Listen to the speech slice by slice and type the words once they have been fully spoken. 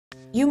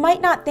You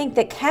might not think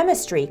that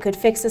chemistry could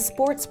fix a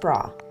sports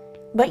bra,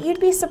 but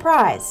you'd be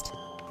surprised.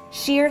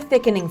 Shear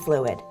thickening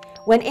fluid.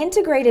 When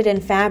integrated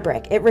in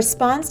fabric, it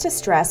responds to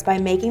stress by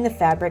making the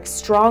fabric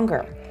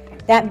stronger.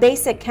 That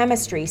basic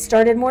chemistry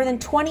started more than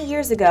 20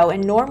 years ago in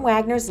Norm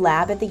Wagner's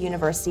lab at the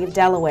University of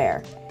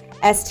Delaware.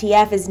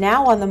 STF is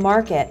now on the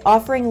market,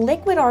 offering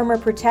liquid armor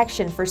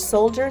protection for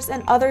soldiers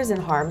and others in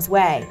harm's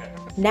way.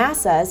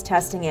 NASA is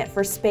testing it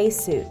for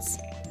spacesuits.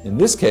 In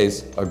this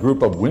case, a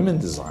group of women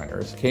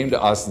designers came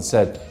to us and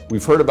said,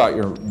 "We've heard about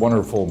your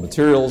wonderful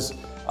materials.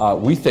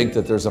 We think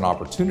that there's an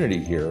opportunity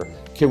here.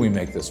 Can we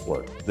make this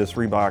work?" This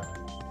Reebok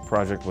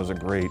project was a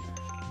great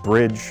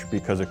bridge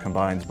because it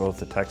combines both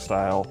the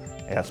textile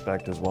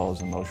aspect as well as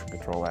the motion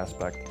control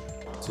aspect.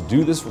 To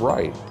do this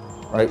right,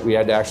 we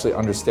had to actually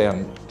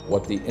understand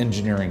what the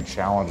engineering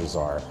challenges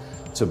are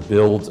to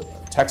build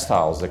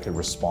textiles that can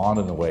respond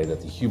in the way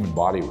that the human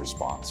body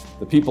responds.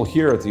 The people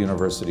here at the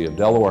University of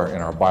Delaware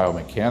in our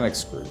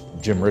biomechanics group,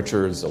 Jim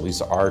Richards,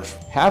 Elisa Arch,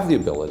 have the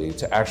ability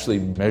to actually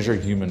measure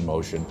human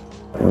motion.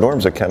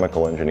 Norm's a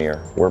chemical engineer,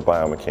 we're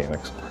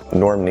biomechanics.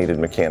 Norm needed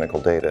mechanical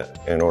data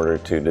in order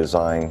to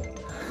design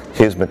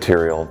his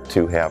material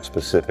to have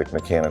specific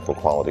mechanical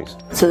qualities.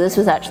 So this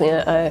was actually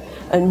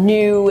a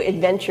new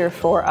adventure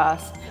for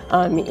us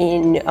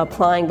in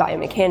applying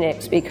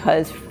biomechanics,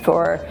 because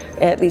for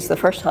at least the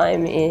first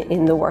time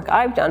in the work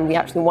I've done, we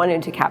actually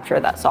wanted to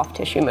capture that soft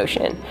tissue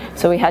motion.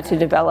 So we had to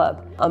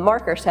develop a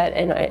marker set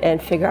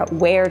and figure out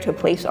where to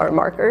place our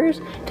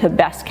markers to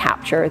best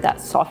capture that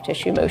soft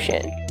tissue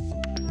motion.